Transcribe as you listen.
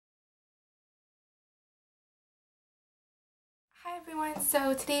Hi everyone,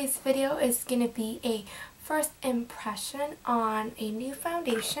 so today's video is going to be a first impression on a new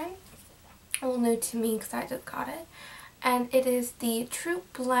foundation. Well, new to me because I just got it. And it is the True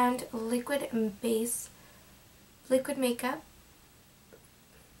Blend Liquid Base Liquid Makeup.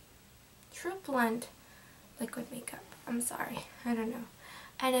 True Blend Liquid Makeup. I'm sorry, I don't know.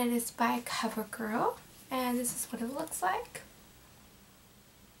 And it is by CoverGirl. And this is what it looks like.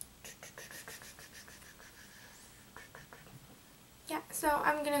 Yeah, so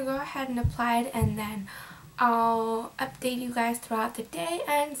I'm going to go ahead and apply it, and then I'll update you guys throughout the day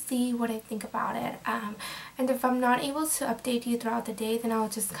and see what I think about it. And if I'm not able to update you throughout the day, then I'll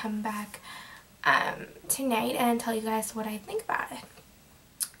just come back tonight and tell you guys what I think about it.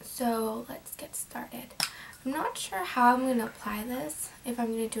 So let's get started. I'm not sure how I'm going to apply this, if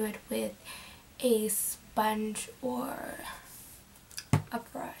I'm going to do it with a sponge or a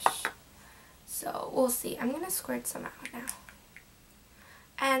brush. So we'll see. I'm going to squirt some out now.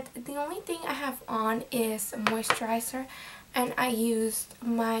 And the only thing I have on is moisturizer, and I used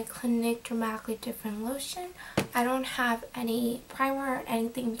my Clinique Dramatically Different lotion. I don't have any primer or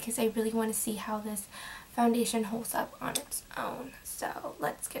anything because I really want to see how this foundation holds up on its own. So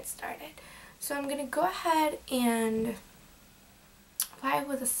let's get started. So I'm going to go ahead and apply it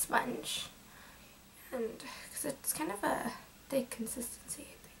with a sponge, and because it's kind of a thick consistency.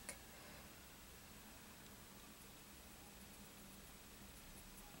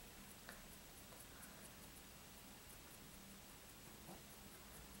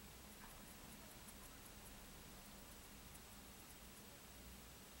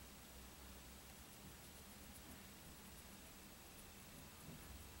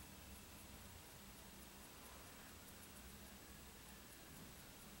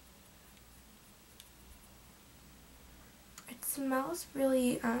 It smells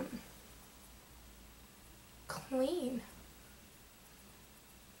really clean.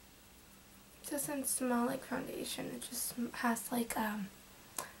 It doesn't smell like foundation, it just has like a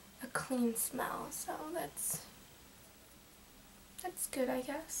clean smell, so that's good, I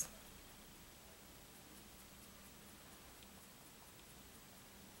guess.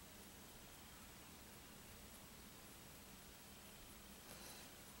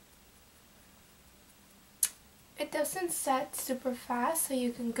 It doesn't set super fast, so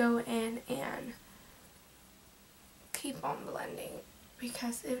you can go in and keep on blending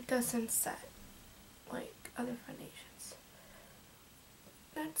because it doesn't set like other foundations.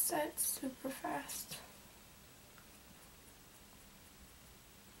 That sets super fast.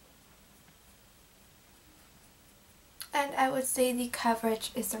 And I would say the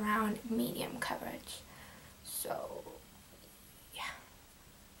coverage is around medium coverage. So yeah,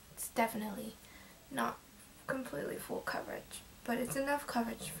 it's definitely not completely full coverage, but it's enough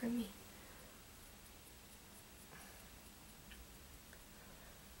coverage for me.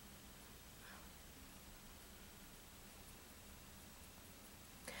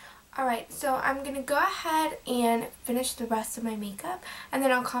 Alright, so I'm going to go ahead and finish the rest of my makeup, and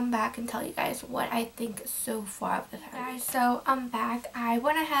then I'll come back and tell you guys what I think so far of the foundation. So I'm back. I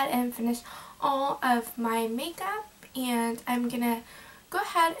went ahead and finished all of my makeup, and I'm going to go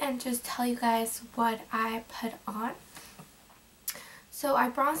ahead and just tell you guys what I put on. So I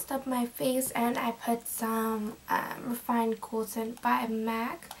bronzed up my face, and I put some Refined Golden by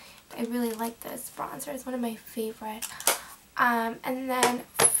MAC. I really like this bronzer. It's one of my favorite. And then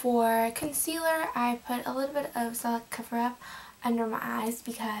for concealer, I put a little bit of Select Cover Up under my eyes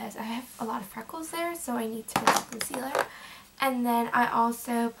because I have a lot of freckles there, so I need to put some concealer. And then I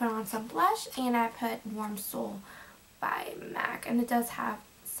also put on some blush, and I put Warm Soul by MAC. And it does have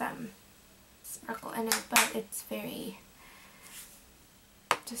some sparkle in it, but it's very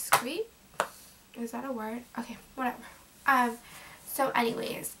discreet. Is that a word? Okay, whatever. So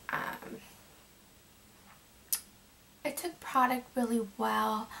anyways, I took product really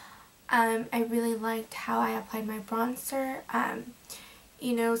well. I really liked how I applied my bronzer.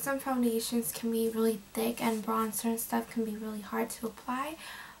 You know, some foundations can be really thick, and bronzer and stuff can be really hard to apply,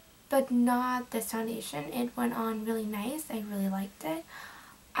 but not this foundation. It went on really nice. I really liked it.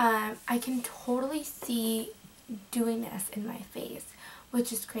 I can totally see doing this in my face,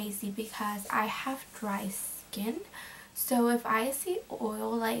 which is crazy because I have dry skin. So if I see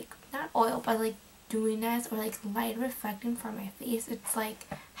oil, like, not oil, but like dewiness or like light reflecting from my face, it's like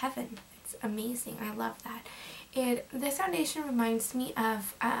heaven. It's amazing. I love that. This foundation reminds me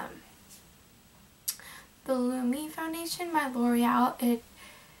of the Lumi foundation by L'Oreal. It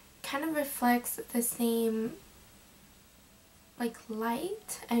kind of reflects the same like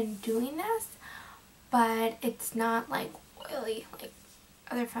light and dewiness, but it's not like oily like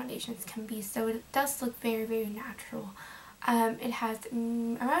other foundations can be, so it does look very, very natural. It has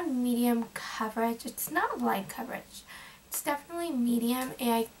around medium coverage. It's not light coverage. It's definitely medium,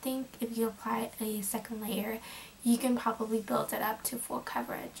 and I think if you apply a second layer, you can probably build it up to full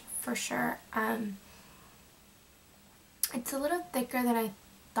coverage for sure. It's a little thicker than I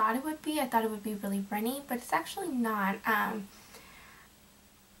thought it would be. I thought it would be really runny, but it's actually not.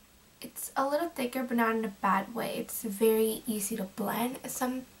 It's a little thicker, but not in a bad way. It's very easy to blend.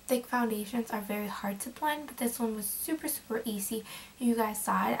 Some thick foundations are very hard to blend, but this one was super easy. You guys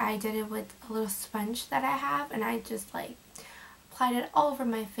saw it. I did it with a little sponge that I have, and I just like applied it all over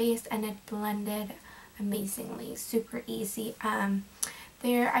my face, and it blended amazingly. Super easy.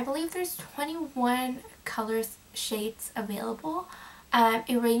 I believe there's 21 colors, shades available.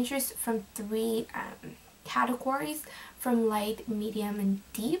 It ranges from 3 categories, from light, medium, and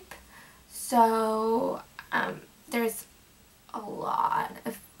deep. So there's a lot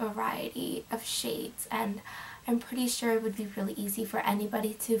of variety of shades, and I'm pretty sure it would be really easy for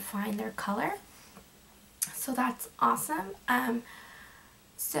anybody to find their color. So that's awesome.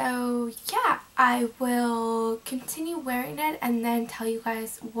 So yeah, I will continue wearing it and then tell you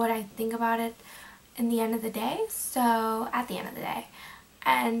guys what I think about it in the end of the day. So at the end of the day.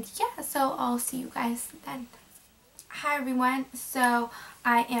 And yeah, so I'll see you guys then. Hi everyone, so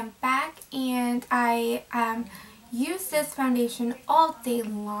I am back, and I used this foundation all day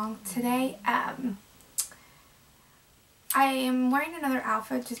long today. I am wearing another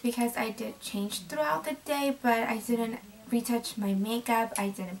outfit just because I did change throughout the day, but I didn't retouch my makeup. I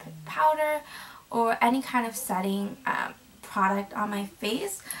didn't put powder or any kind of setting product on my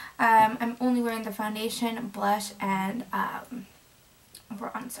face. I'm only wearing the foundation, blush, and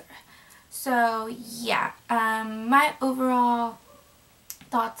bronzer. So yeah, my overall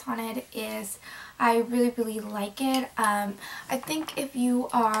thoughts on it is I really like it. I think if you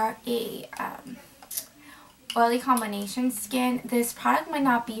are a oily combination skin, this product might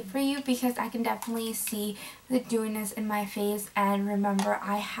not be for you, because I can definitely see the dewiness in my face, and remember,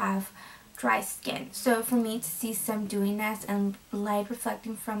 I have dry skin. So for me to see some dewiness and light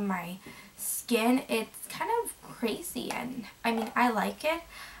reflecting from my skin, it's kind of crazy, and I mean, I like it.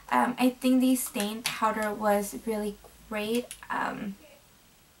 I think the stain powder was really great.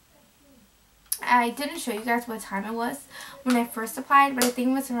 I didn't show you guys what time it was when I first applied, but I think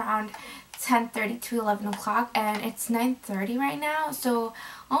it was around 10:30 to 11 o'clock, and it's 9:30 right now, so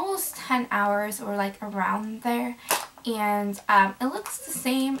almost 10 hours or like around there. And it looks the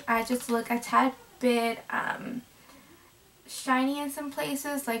same. I just look a tad bit shiny in some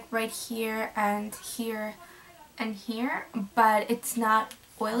places, like right here and here and here, but it's not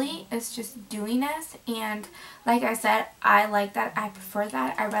oily, it's just dewiness. And like I said, I like that. I prefer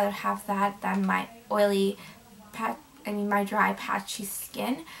that. I'd rather have that than my oily my dry patchy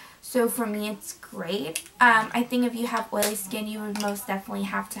skin. So for me, it's great. I think if you have oily skin, you would most definitely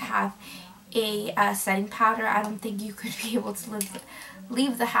have to have a setting powder. I don't think you could be able to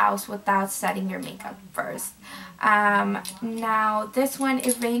leave the house without setting your makeup first. Now this one,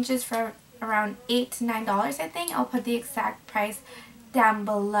 it ranges from around $8 to $9, I think. I'll put the exact price down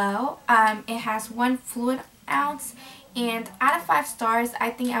below. It has 1 fluid ounce, and out of 5 stars, I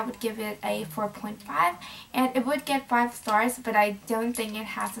think I would give it a 4.5, and it would get 5 stars, but I don't think it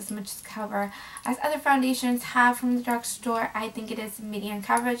has as much cover as other foundations have from the drugstore. I think it is medium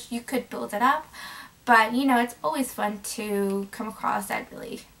coverage. You could build it up, but you know, it's always fun to come across that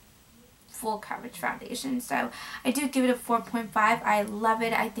really full coverage foundation. So I do give it a 4.5. I love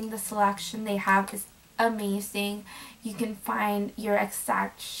it. I think the selection they have is amazing. You can find your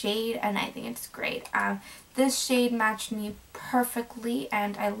exact shade, and I think it's great. This shade matched me perfectly,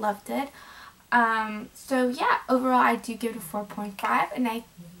 and I loved it. So yeah, overall I do give it a 4.5, and I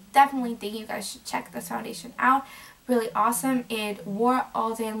definitely think you guys should check this foundation out. Really awesome. It wore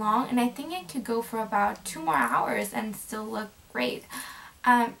all day long, and I think it could go for about 2 more hours and still look great.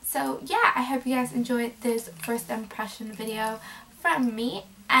 So yeah, I hope you guys enjoyed this first impression video from me,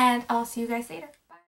 and I'll see you guys later.